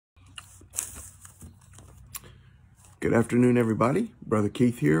Good afternoon, everybody. Brother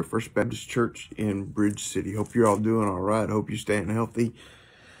Keith here, First Baptist Church in Bridge City. Hope you're all doing all right. Hope you're staying healthy.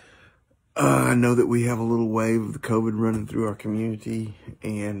 I know that we have a little wave of the COVID running through our community,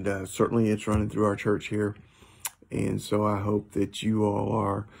 and certainly it's running through our church here. And so I hope that you all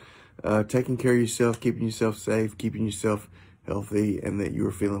are taking care of yourself, keeping yourself safe, keeping yourself healthy, and that you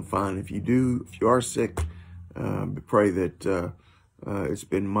are feeling fine. If you are sick, pray that it's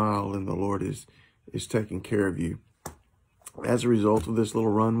been mild and the Lord is taking care of you. As a result of this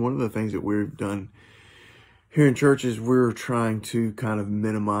little run, one of the things that we've done here in church is we're trying to kind of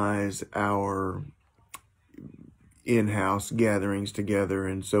minimize our in-house gatherings together.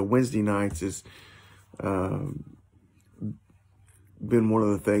 And so Wednesday nights has been one of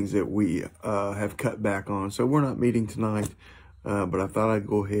the things that we have cut back on. So we're not meeting tonight, but I thought I'd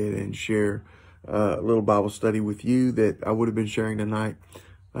go ahead and share a little Bible study with you that I would have been sharing tonight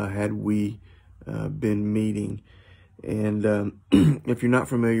had we been meeting. And if you're not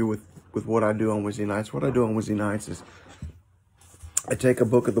familiar with what I do on Wednesday nights, what I do on Wednesday nights is I take a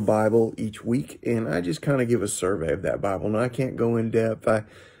book of the Bible each week and I just kind of give a survey of that Bible. Now, I can't go in depth. I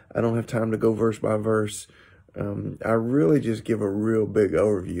don't have time to go verse by verse. I really just give a real big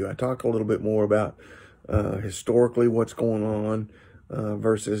overview. I talk a little bit more about historically what's going on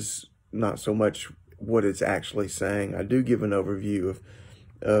versus not so much what it's actually saying. I do give an overview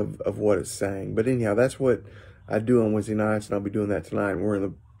of what it's saying. But anyhow, that's what I do on Wednesday nights, and I'll be doing that tonight. We're in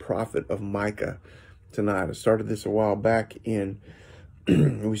the prophet of Micah tonight. I started this a while back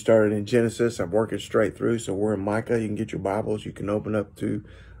we started in Genesis. I'm working straight through, so we're in Micah. You can get your Bibles. You can open up to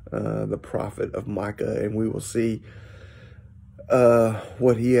the prophet of Micah, and we will see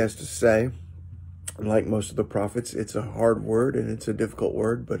what he has to say. Like most of the prophets, it's a hard word, and it's a difficult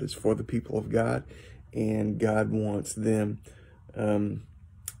word, but it's for the people of God, and God wants them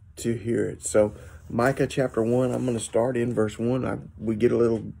to hear it. So Micah chapter 1, I'm going to start in verse 1. We get a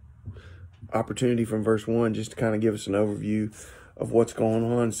little opportunity from verse 1 just to kind of give us an overview of what's going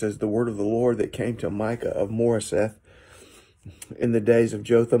on. It says, the word of the Lord that came to Micah of Moresheth in the days of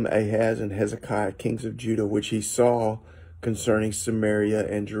Jotham, Ahaz, and Hezekiah, kings of Judah, which he saw concerning Samaria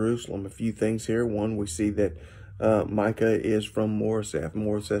and Jerusalem. A few things here. One, we see that Micah is from Moresheth.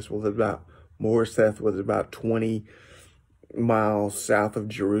 Moresheth was about 20 miles south of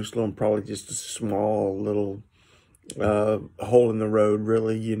Jerusalem, probably just a small little hole in the road,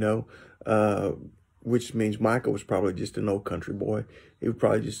 really, which means Micah was probably just an old country boy. He was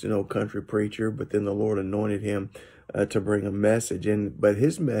probably just an old country preacher, but then the Lord anointed him to bring a message. But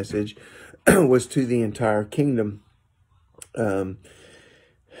his message was to the entire kingdom. It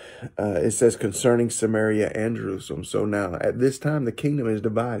says concerning Samaria and Jerusalem. So now at this time, the kingdom is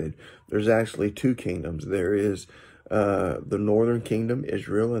divided. There's actually two kingdoms. There is the northern kingdom,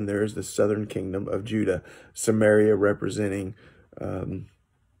 Israel, and there is the southern kingdom of Judah. Samaria representing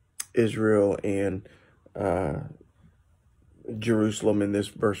Israel, and Jerusalem in this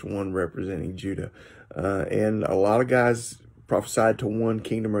verse 1 representing Judah. And a lot of guys prophesied to one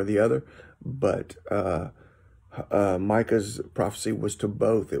kingdom or the other, but Micah's prophecy was to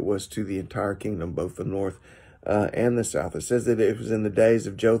both. It was to the entire kingdom, both the north and the south. It says that it was in the days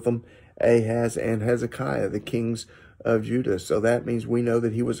of Jotham, Ahaz, and Hezekiah, the kings of Judah. So that means we know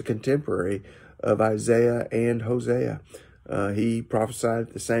that he was a contemporary of Isaiah and Hosea. He prophesied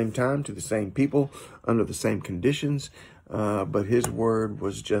at the same time to the same people under the same conditions, but his word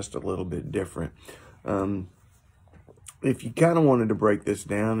was just a little bit different. If you kind of wanted to break this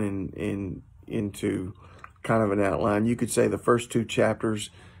down into kind of an outline, you could say the first two chapters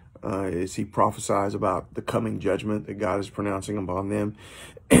is he prophesies about the coming judgment that God is pronouncing upon them.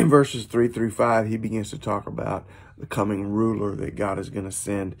 In verses 3 through 5, he begins to talk about the coming ruler that God is going to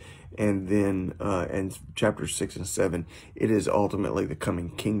send. And then in chapters 6 and 7, it is ultimately the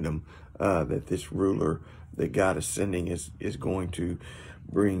coming kingdom that this ruler that God is sending is going to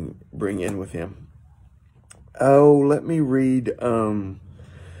bring in with him. Oh, let me read the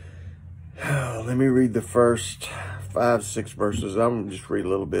first 5-6 verses. I'm going to just read a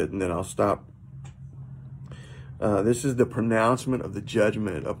little bit and then I'll stop. This is the pronouncement of the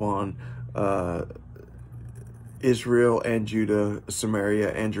judgment upon Israel and Judah,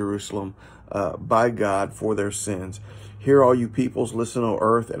 Samaria and Jerusalem by God for their sins. Hear, all you peoples, listen, O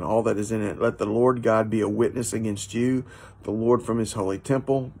earth, and all that is in it. Let the Lord God be a witness against you, the Lord from his holy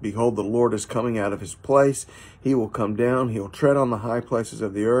temple. Behold, the Lord is coming out of his place. He will come down. He will tread on the high places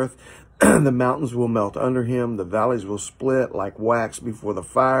of the earth. The mountains will melt under him. The valleys will split like wax before the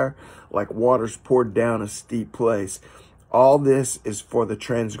fire, like waters poured down a steep place. All this is for the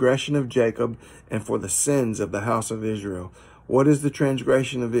transgression of Jacob and for the sins of the house of Israel. What is the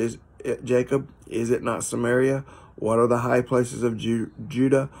transgression of Jacob? Is it not Samaria? What are the high places of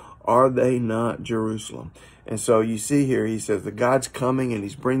Judah? Are they not Jerusalem? And so you see here, he says that God's coming and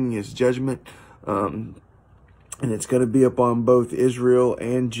he's bringing his judgment. And it's going to be upon both Israel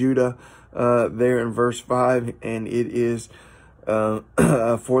and Judah there in verse 5. And it is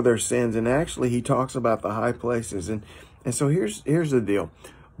for their sins. And actually, he talks about the high places. And so here's the deal.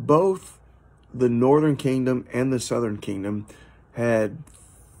 Both the northern kingdom and the southern kingdom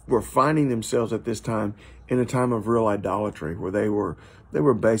were finding themselves at this time in a time of real idolatry, where they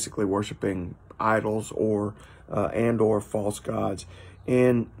were basically worshiping idols or false gods.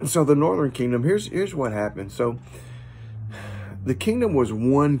 And so the northern kingdom, here's what happened. So the kingdom was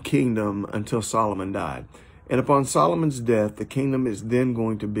one kingdom until Solomon died. And upon Solomon's death, the kingdom is then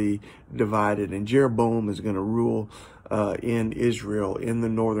going to be divided, and Jeroboam is going to rule in Israel, in the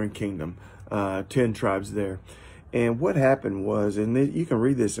northern kingdom, 10 tribes there. And what happened was, and you can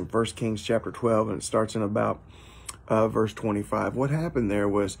read this in 1 Kings chapter 12, and it starts in about verse 25. What happened there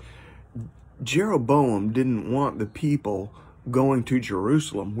was Jeroboam didn't want the people going to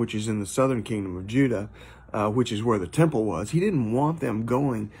Jerusalem, which is in the southern kingdom of Judah, which is where the temple was. He didn't want them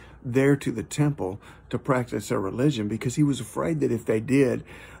going there to the temple to practice their religion, because he was afraid that if they did,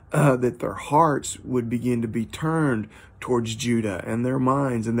 that their hearts would begin to be turned towards Judah and their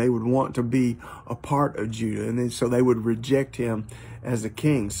minds, and they would want to be a part of Judah. And so they would reject him as a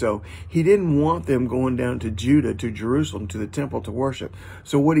king. So he didn't want them going down to Judah, to Jerusalem, to the temple to worship.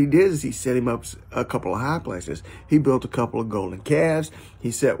 So what he did is he set him up a couple of high places. He built a couple of golden calves. He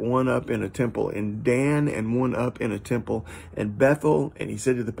set one up in a temple in Dan and one up in a temple in Bethel. And he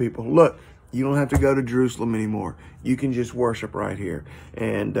said to the people, look, you don't have to go to Jerusalem anymore. You can just worship right here.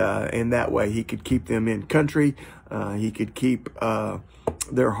 And that way he could keep them in country. He could keep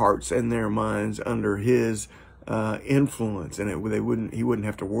their hearts and their minds under his influence, and he wouldn't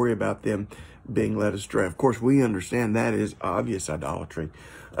have to worry about them being led astray. Of course, we understand that is obvious idolatry.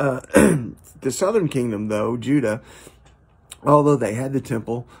 The southern kingdom, though, Judah, although they had the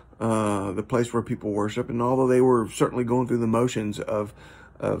temple, the place where people worship, and although they were certainly going through the motions of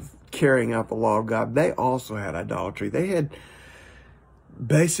carrying out the law of God, they also had idolatry. They had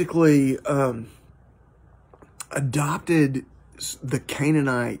basically adopted the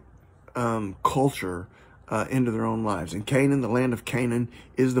Canaanite culture into their own lives. And Canaan, the land of Canaan,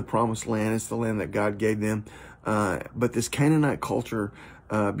 is the promised land. It's the land that God gave them. But this Canaanite culture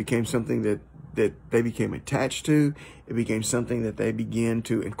became something that they became attached to. It became something that they began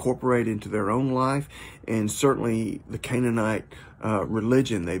to incorporate into their own life. And certainly the Canaanite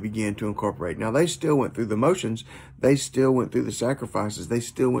religion they began to incorporate. Now, they still went through the motions. They still went through the sacrifices. They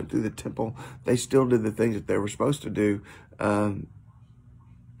still went through the temple. They still did the things that they were supposed to do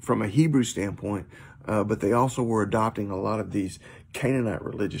from a Hebrew standpoint. But they also were adopting a lot of these Canaanite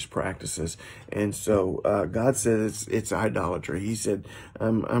religious practices. And so God said it's idolatry. He said,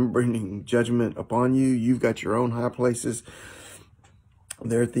 I'm bringing judgment upon you. You've got your own high places.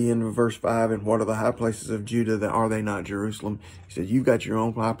 There at the end of verse 5, and what are the high places of Judah? That are they not Jerusalem? He said, you've got your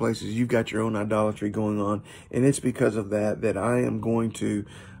own high places. You've got your own idolatry going on. And it's because of that I am going to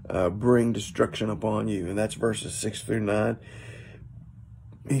bring destruction upon you. And that's verses 6 through 9.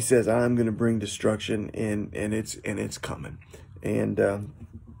 He says, I'm going to bring destruction, and it's coming. And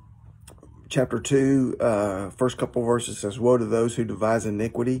chapter 2, first couple verses says, woe to those who devise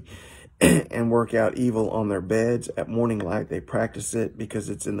iniquity and work out evil on their beds. At morning light they practice it, because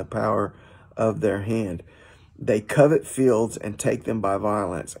it's in the power of their hand. They covet fields and take them by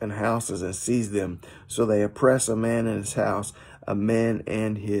violence, and houses and seize them. So they oppress a man and his house, a man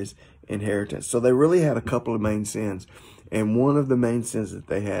and his inheritance. So they really had a couple of main sins. And one of the main sins that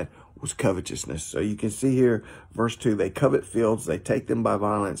they had was covetousness. So you can see here, verse 2, they covet fields, they take them by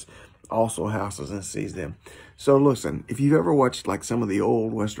violence, also houses, and seize them. So listen, if you've ever watched like some of the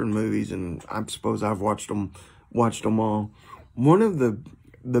old Western movies, and I suppose I've watched them all, one of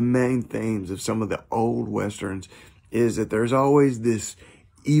the main themes of some of the old Westerns is that there's always this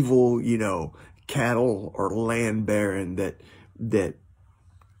evil, cattle or land baron that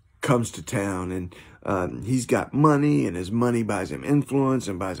comes to town, and he's got money, and his money buys him influence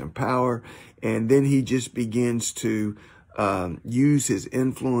and buys him power. And then he just begins to use his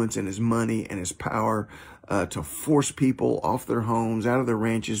influence and his money and his power to force people off their homes, out of their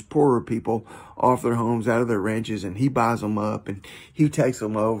ranches, poorer people off their homes, out of their ranches, and he buys them up and he takes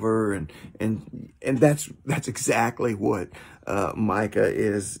them over. And that's exactly what Micah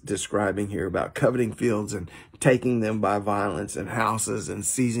is describing here about coveting fields and taking them by violence, and houses and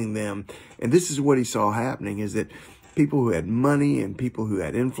seizing them. And this is what he saw happening, is that people who had money and people who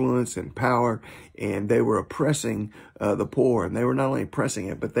had influence and power and they were oppressing the poor. And they were not only oppressing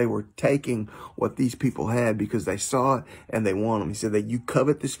it, but they were taking what these people had because they saw it and they want them. He said that you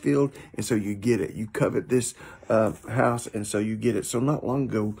covet this field, and so you get it. You covet this house, and so you get it. So not long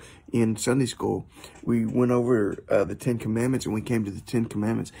ago in Sunday school, we went over the 10 Commandments, and we came to the 10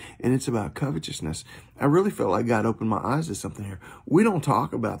 Commandments, and it's about covetousness. I really felt like God opened my eyes to something here. We don't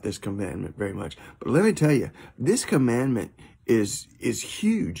talk about this commandment very much, but let me tell you, this commandment is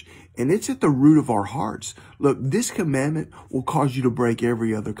huge, and it's at the root of our hearts. Look, this commandment will cause you to break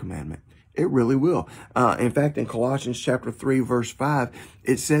every other commandment. It really will. In fact, in Colossians chapter 3, verse 5,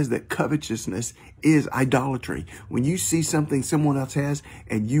 it says that covetousness is idolatry. When you see something someone else has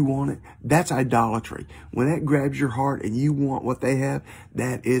and you want it, that's idolatry. When that grabs your heart and you want what they have,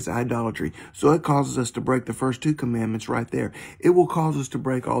 that is idolatry. So it causes us to break the first 2 commandments right there. It will cause us to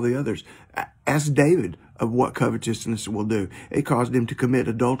break all the others. Ask David of what covetousness will do. It caused him to commit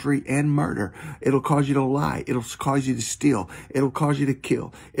adultery and murder. It'll cause you to lie. It'll cause you to steal. It'll cause you to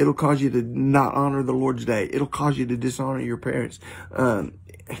kill. It'll cause you to not honor the Lord's day. It'll cause you to dishonor your parents.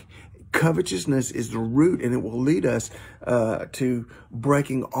 Covetousness is the root, and it will lead us to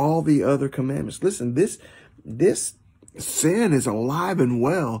breaking all the other commandments. Listen, this sin is alive and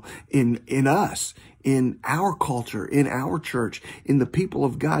well in us, in our culture, in our church, in the people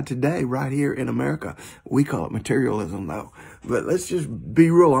of God today, right here in America. We call it materialism, though. But let's just be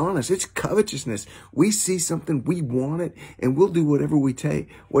real honest. It's covetousness. We see something, we want it, and we'll do whatever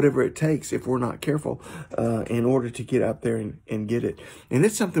it takes if we're not careful in order to get out there and get it. And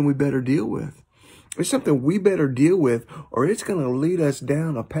it's something we better deal with. It's something we better deal with, or it's going to lead us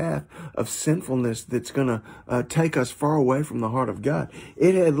down a path of sinfulness that's going to take us far away from the heart of God.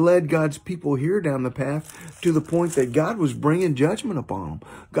 It had led God's people here down the path to the point that God was bringing judgment upon them.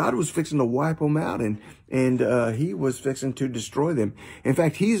 God was fixing to wipe them out, and he was fixing to destroy them. In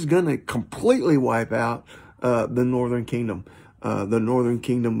fact, he's going to completely wipe out the northern kingdom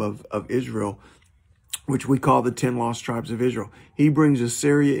of Israel, which we call the 10 lost tribes of Israel. He brings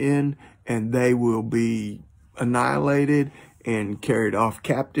Assyria in, and they will be annihilated and carried off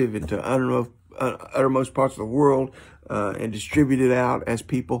captive into uttermost parts of the world and distributed out as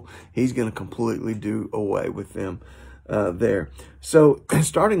people. He's going to completely do away with them there. So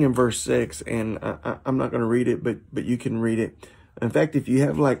starting in verse 6, and I'm not going to read it, but you can read it. In fact, if you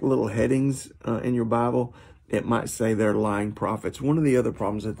have like little headings in your Bible, it might say they're lying prophets. One of the other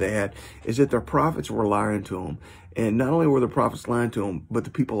problems that they had is that their prophets were lying to them. And not only were the prophets lying to them, but the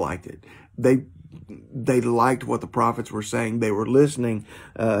people liked it. They liked what the prophets were saying. They were listening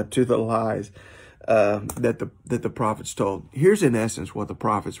to the lies that the prophets told. Here's in essence what the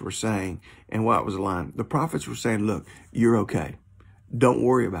prophets were saying and what was lying. The prophets were saying, look, you're okay. Don't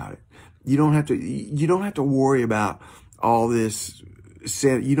worry about it. You don't have to worry about all this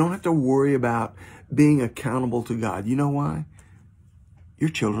sin. You don't have to worry about being accountable to God. You know why? You're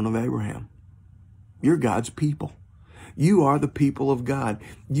children of Abraham. You're God's people. You are the people of God.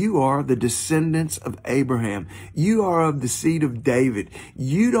 You are the descendants of Abraham. You are of the seed of David.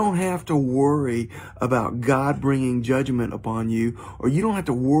 You don't have to worry about God bringing judgment upon you, or you don't have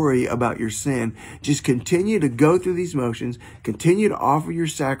to worry about your sin. Just continue to go through these motions. Continue to offer your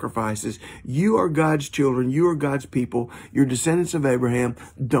sacrifices. You are God's children. You are God's people. You're descendants of Abraham.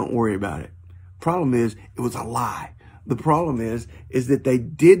 Don't worry about it. Problem is, it was a lie. The problem is that they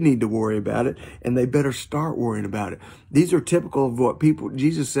did need to worry about it, and they better start worrying about it. These are typical of what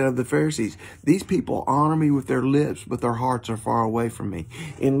Jesus said of the Pharisees. These people honor me with their lips, but their hearts are far away from me.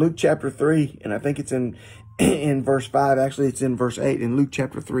 In Luke chapter 3, and I think it's in verse 5, actually it's in verse 8, in Luke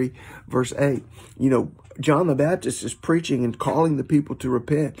chapter 3, verse 8, John the Baptist is preaching and calling the people to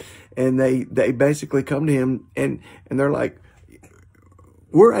repent, and they basically come to him, and they're like,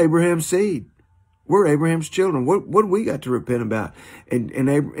 we're Abraham's seed. We're Abraham's children. What do we got to repent about?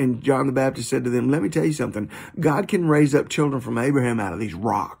 And John the Baptist said to them, let me tell you something. God can raise up children from Abraham out of these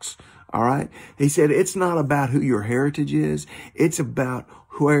rocks. All right. He said, it's not about who your heritage is. It's about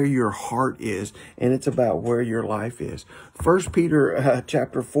where your heart is, and it's about where your life is. 1 Peter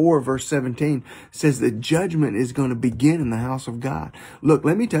chapter 4, verse 17 says that judgment is going to begin in the house of God. Look,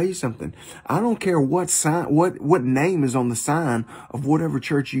 let me tell you something. I don't care what sign, what name is on the sign of whatever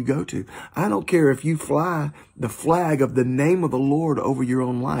church you go to. I don't care if you fly the flag of the name of the Lord over your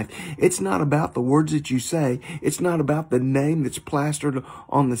own life. It's not about the words that you say. It's not about the name that's plastered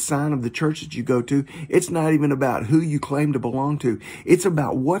on the sign of the church that you go to. It's not even about who you claim to belong to. It's about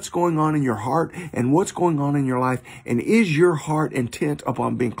about what's going on in your heart and what's going on in your life. And is your heart intent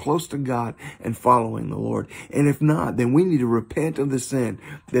upon being close to God and following the Lord? And if not, then we need to repent of the sin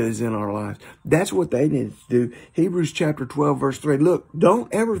that is in our lives. That's what they need to do. Hebrews chapter 12, verse 3. Look,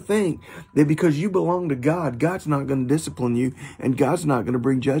 don't ever think that because you belong to God, God's not going to discipline you and God's not going to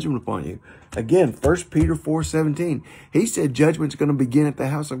bring judgment upon you. Again, 1 Peter 4:17, he said judgment's going to begin at the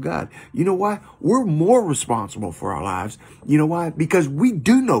house of God. You know why? We're more responsible for our lives. You know why? Because we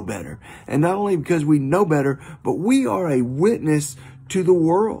do know better. And not only because we know better, but we are a witness to the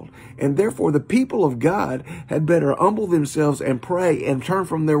world. And therefore, the people of God had better humble themselves and pray and turn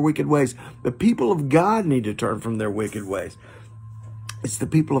from their wicked ways. The people of God need to turn from their wicked ways. It's the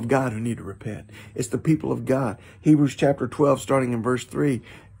people of God who need to repent. It's the people of God. Hebrews chapter 12, starting in verse 3,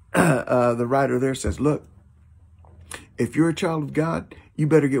 the writer there says, look, if you're a child of God, you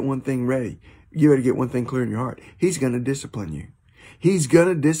better get one thing ready. You better get one thing clear in your heart. He's going to discipline you. He's going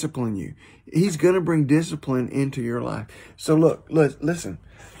to discipline you. He's going to bring discipline into your life. So look, listen,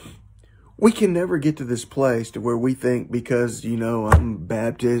 we can never get to this place to where we think because, you know, I'm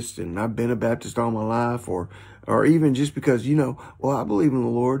Baptist and I've been a Baptist all my life, or even just because, you know, well, I believe in the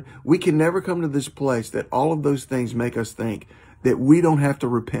Lord. We can never come to this place that all of those things make us think that we don't have to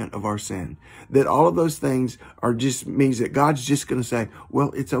repent of our sin. That all of those things are just means that God's just going to say,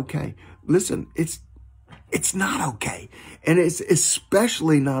 well, it's okay. Listen, it's not okay. And it's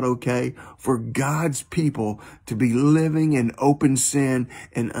especially not okay for God's people to be living in open sin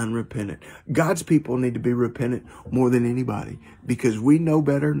and unrepentant. God's people need to be repentant more than anybody because we know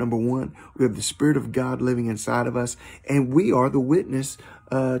better. Number one, we have the Spirit of God living inside of us, and we are the witness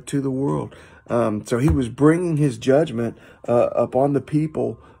to the world. So he was bringing his judgment upon the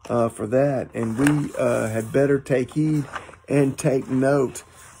people for that. And we had better take heed and take note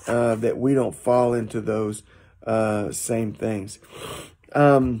that we don't fall into those same things.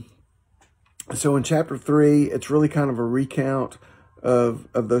 So in chapter 3, it's really kind of a recount of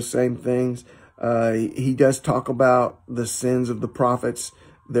those same things. He does talk about the sins of the prophets.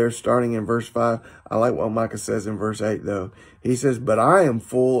 They're starting in verse 5. I like what Micah says in verse 8, though. He says, but I am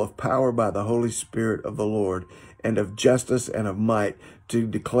full of power by the Holy Spirit of the Lord, and of justice and of might, to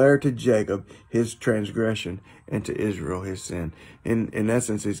declare to Jacob his transgression and to Israel his sin. In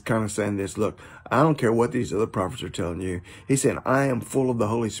essence, he's kind of saying this, look, I don't care what these other prophets are telling you. He's saying, I am full of the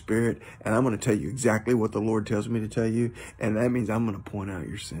Holy Spirit, and I'm going to tell you exactly what the Lord tells me to tell you, and that means I'm going to point out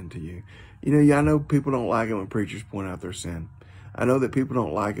your sin to you. You know, I know people don't like it when preachers point out their sin. I know that people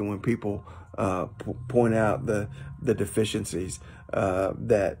don't like it when people point out the deficiencies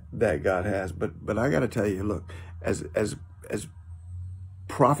that God has. But I got to tell you, look, as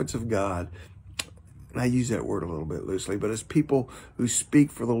prophets of God, and I use that word a little bit loosely, but as people who speak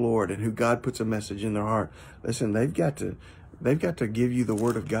for the Lord and who God puts a message in their heart, listen, they've got to give you the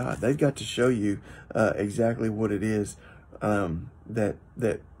word of God. They've got to show you exactly what it is that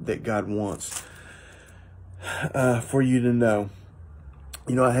God wants for you to know.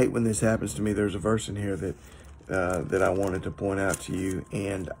 You know, I hate when this happens to me. There's a verse in here that I wanted to point out to you,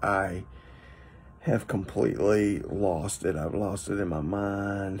 and I have completely lost it. I've lost it in my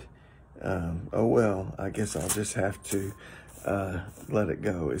mind. Oh, well, I guess I'll just have to let it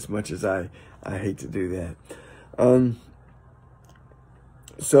go, as much as I hate to do that.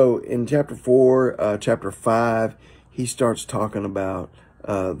 So in chapter 4, chapter 5, he starts talking about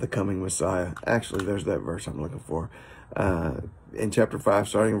the coming Messiah. Actually, there's that verse I'm looking for. In chapter 5,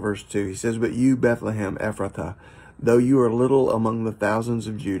 starting in verse 2, he says, but you, Bethlehem Ephrathah, though you are little among the thousands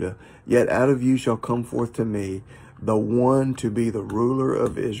of Judah, yet out of you shall come forth to me the one to be the ruler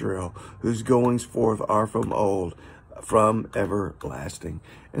of Israel, whose goings forth are from old, from everlasting.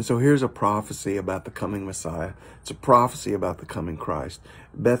 And so here's a prophecy about the coming Messiah. It's a prophecy about the coming Christ.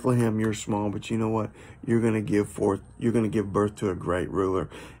 Bethlehem, you're small, but you know what? You're going to give birth to a great ruler,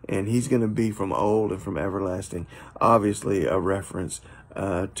 and he's going to be from old and from everlasting. Obviously a reference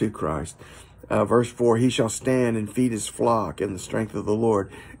to Christ. Verse 4, he shall stand and feed his flock in the strength of the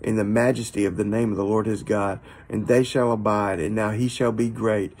Lord, in the majesty of the name of the Lord his God, and they shall abide, and now he shall be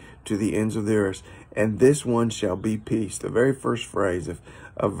great to the ends of the earth, and this one shall be peace. The very first phrase of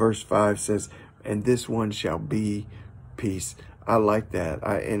verse 5 says, and this one shall be peace. I like that.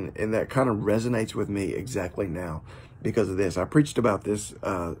 And that kind of resonates with me exactly now because of this. I preached about this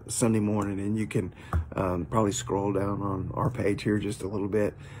Sunday morning, and you can probably scroll down on our page here just a little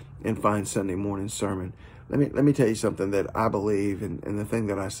bit and find Sunday morning sermon. Let me tell you something that I believe, and the thing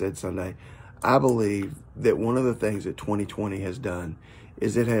that I said Sunday. I believe that one of the things that 2020 has done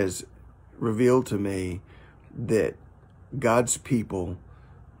is it has revealed to me that God's people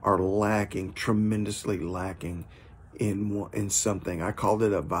are tremendously lacking in something. I called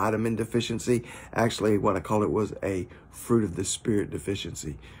it a vitamin deficiency. Actually, what I called it was a fruit of the Spirit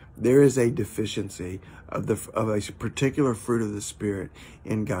deficiency. There is a deficiency of a particular fruit of the Spirit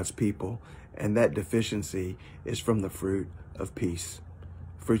in God's people, and that deficiency is from the fruit of peace.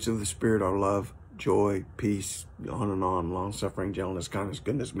 Fruits of the Spirit are love, joy, peace, on and on, long-suffering, gentleness, kindness,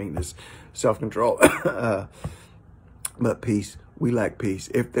 goodness, meekness, self-control. But peace, we lack peace.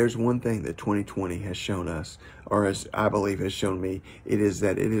 If there's one thing that 2020 has shown us, or as I believe has shown me, it is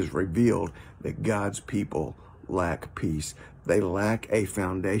that it is revealed that God's people lack peace. They lack a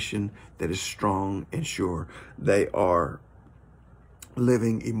foundation that is strong and sure. They are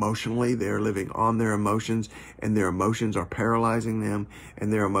living emotionally. They're living on their emotions, and their emotions are paralyzing them,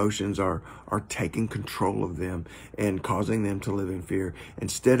 and their emotions are taking control of them and causing them to live in fear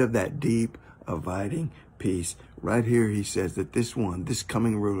instead of that deep, abiding peace. Right here, he says that this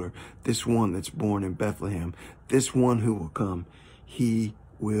coming ruler, this one that's born in Bethlehem, this one who will come, he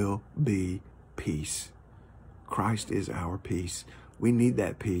will be peace. Christ is our peace. We need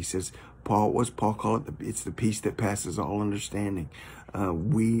that peace. As Paul called it? It's the peace that passes all understanding.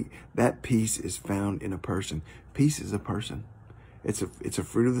 That peace is found in a person. Peace is a person. It's a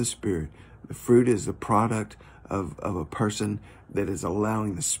fruit of the Spirit. The fruit is the product of a person that is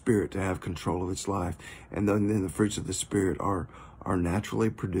allowing the Spirit to have control of its life. And then the fruits of the Spirit are naturally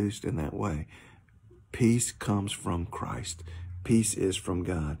produced in that way. Peace comes from Christ. Peace is from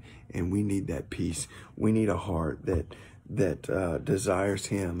God, and we need that peace. We need a heart that desires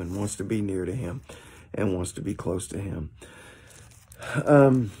Him and wants to be near to Him and wants to be close to Him.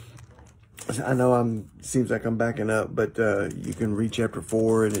 I know seems like I'm backing up, but you can read chapter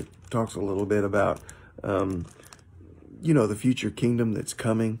 4, and it talks a little bit about the future kingdom that's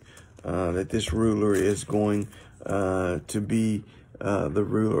coming, that this ruler is going to be the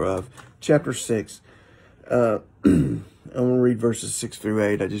ruler of. Chapter 6, I'm going to read verses 6 through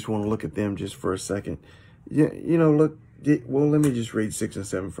 8. I just want to look at them just for a second. Let me just read 6 and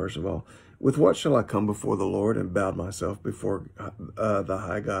 7 first of all. With what shall I come before the Lord and bow myself before the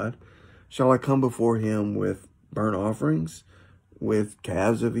high God? Shall I come before Him with burnt offerings, with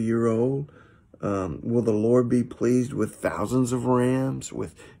calves of a year old? Will the Lord be pleased with thousands of rams,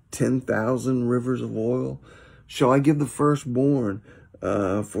 with 10,000 rivers of oil? Shall I give the firstborn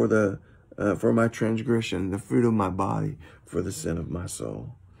for my transgression, the fruit of my body for the sin of my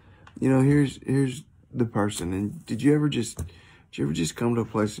soul? Here's the person. And did you ever just come to a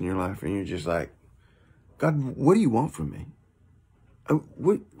place in your life and you're just like, God, what do you want from me?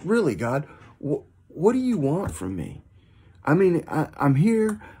 Really, God, what do you want from me? I mean, I'm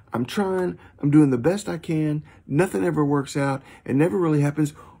here, I'm trying, I'm doing the best I can. Nothing ever works out. It never really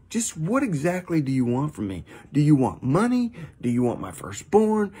happens. Just what exactly do you want from me? Do you want money? Do you want my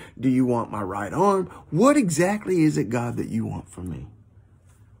firstborn? Do you want my right arm? What exactly is it, God, that you want from me?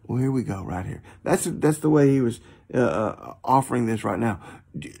 Well, here we go, right here. That's the way he was offering this right now.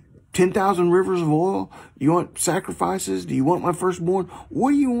 10,000 rivers of oil? You want sacrifices? Do you want my firstborn?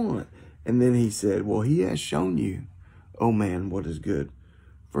 What do you want? And then he said, well, He has shown you, oh man, what is good.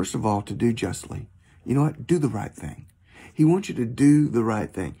 First of all, to do justly. You know what? Do the right thing. He wants you to do the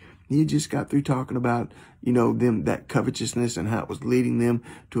right thing. He just got through talking about, that covetousness and how it was leading them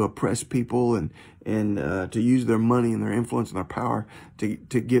to oppress people and to use their money and their influence and their power to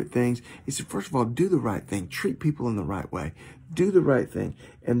get things. He said, first of all, do the right thing. Treat people in the right way. Do the right thing.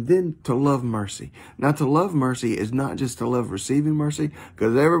 And then to love mercy. Now, to love mercy is not just to love receiving mercy,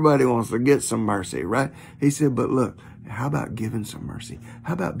 because everybody wants to get some mercy, right? He said, but look, how about giving some mercy?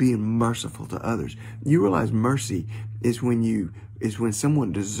 How about being merciful to others? You realize mercy is when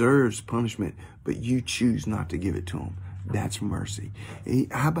someone deserves punishment, but you choose not to give it to them. That's mercy.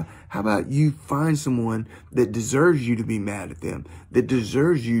 How about you find someone that deserves you to be mad at them, that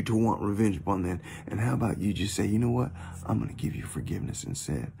deserves you to want revenge upon them, and how about you just say, you know what? I'm going to give you forgiveness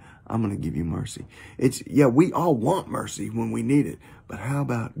instead. I'm going to give you mercy. We all want mercy when we need it, but how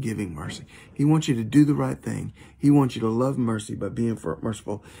about giving mercy? He wants you to do the right thing. He wants you to love mercy by being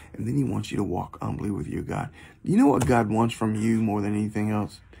merciful, and then He wants you to walk humbly with your God. You know what God wants from you more than anything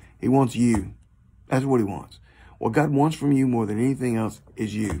else? He wants you. That's what He wants. What God wants from you more than anything else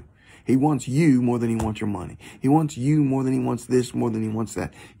is you. He wants you more than He wants your money. He wants you more than He wants this, more than He wants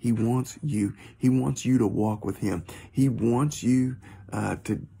that. He wants you. He wants you to walk with Him. He wants you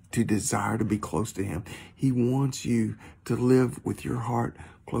to desire to be close to Him. He wants you to live with your heart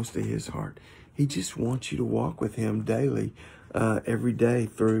close to His heart. He just wants you to walk with Him daily, every day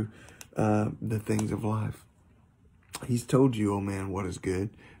through the things of life. He's told you, oh man, what is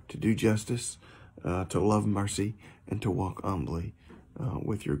good: to do justice, to love mercy, and to walk humbly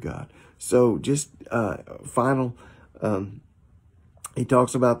with your God. So just final He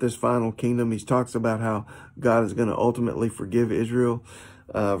talks about this final kingdom. He talks about how God is going to ultimately forgive Israel.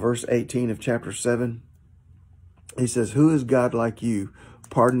 Verse 18 of chapter 7, he says, "Who is God like you,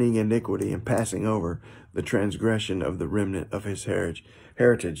 pardoning iniquity and passing over the transgression of the remnant of his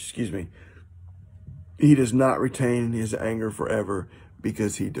heritage? He does not retain his anger forever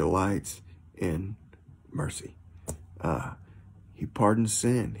because he delights in mercy." He pardons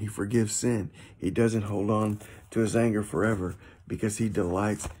sin. He forgives sin. He doesn't hold on to his anger forever because he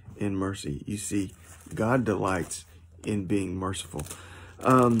delights in mercy. You see, God delights in being merciful.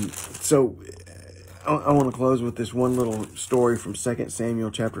 So I want to close with this one little story from 2 Samuel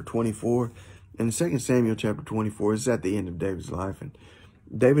chapter 24. And 2 Samuel chapter 24 is at the end of David's life. And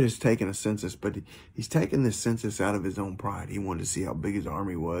David has taken a census, but he's taken this census out of his own pride. He wanted to see how big his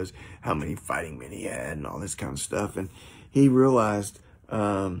army was, how many fighting men he had, and all this kind of stuff. And he realized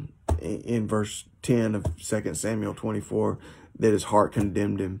in verse 10 of 2 Samuel 24 that his heart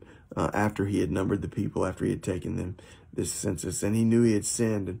condemned him after he had numbered the people, after he had taken them this census. And he knew he had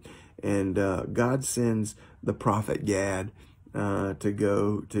sinned. And God sends the prophet Gad to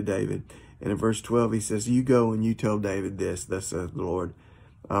go to David. And in verse 12, he says, "You go and you tell David this, thus says the Lord.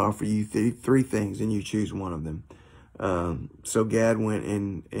 I offer you three things, and you choose one of them." So Gad went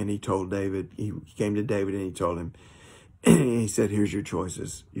and he told David. He came to David and he told him. He said, "Here's your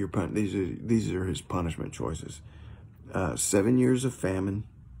choices. These are his punishment choices. 7 years of famine.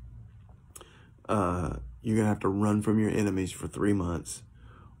 You're gonna have to run from your enemies for 3 months,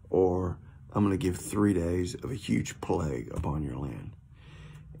 or I'm gonna give 3 days of a huge plague upon your land."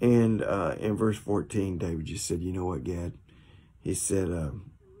 And in verse 14, David just said, "You know what, Gad?" He said,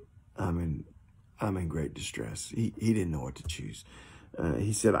 I'm in great distress." He didn't know what to choose.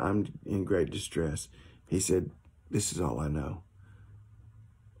 He said, "I'm in great distress." He said, "This is all I know.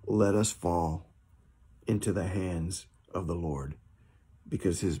 Let us fall into the hands of the Lord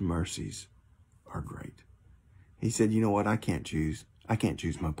because his mercies are great." He said, "You know what? I can't choose. I can't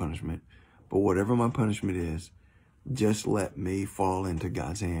choose my punishment. But whatever my punishment is, just let me fall into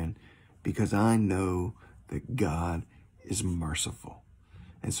God's hand because I know that God is merciful."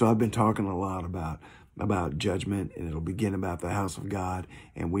 And so I've been talking a lot about judgment, and it'll begin about the house of God.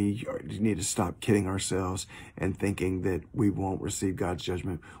 And we need to stop kidding ourselves and thinking that we won't receive God's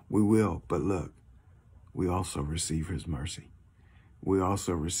judgment. We will. But look, we also receive his mercy. We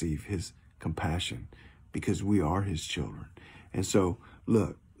also receive his compassion because we are his children. And so,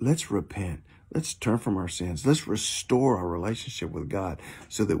 look, let's repent. Let's turn from our sins. Let's restore our relationship with God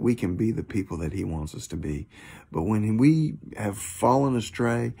so that we can be the people that he wants us to be. But when we have fallen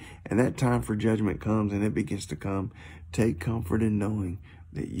astray and that time for judgment comes and it begins to come, take comfort in knowing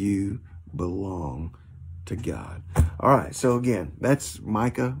that you belong to God. All right. So again, that's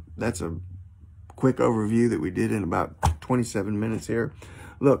Micah. That's a quick overview that we did in about 27 minutes here.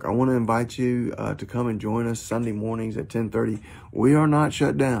 Look, I want to invite you to come and join us Sunday mornings at 10:30. We are not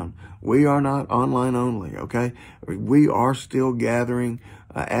shut down. We are not online only, okay? We are still gathering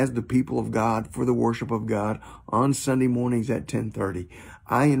as the people of God for the worship of God on Sunday mornings at 10:30.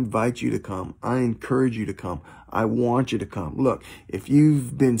 I invite you to come. I encourage you to come. I want you to come. Look, if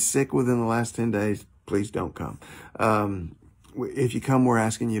you've been sick within the last 10 days, please don't come. If you come, we're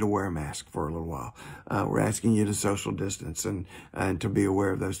asking you to wear a mask for a little while. We're asking you to social distance and to be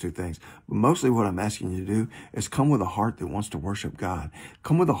aware of those two things. But mostly what I'm asking you to do is come with a heart that wants to worship God.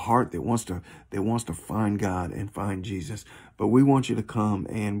 Come with a heart that wants to find God and find Jesus. But we want you to come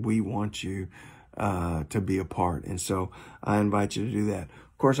and we want you to be a part. And so I invite you to do that.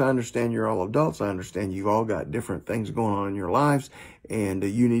 Of course, I understand you're all adults. I understand you've all got different things going on in your lives, and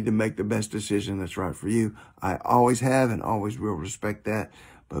you need to make the best decision that's right for you. I always have and always will respect that.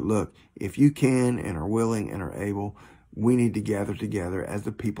 But look, if you can and are willing and are able, we need to gather together as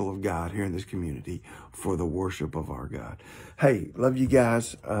the people of God here in this community for the worship of our God. Hey, love you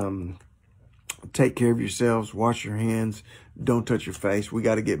guys. Take care of yourselves. Wash your hands. Don't touch your face. We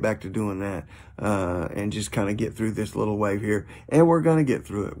got to get back to doing that and just kind of get through this little wave here. And we're going to get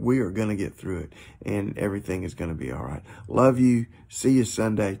through it. We are going to get through it. And everything is going to be all right. Love you. See you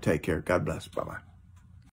Sunday. Take care. God bless. Bye-bye.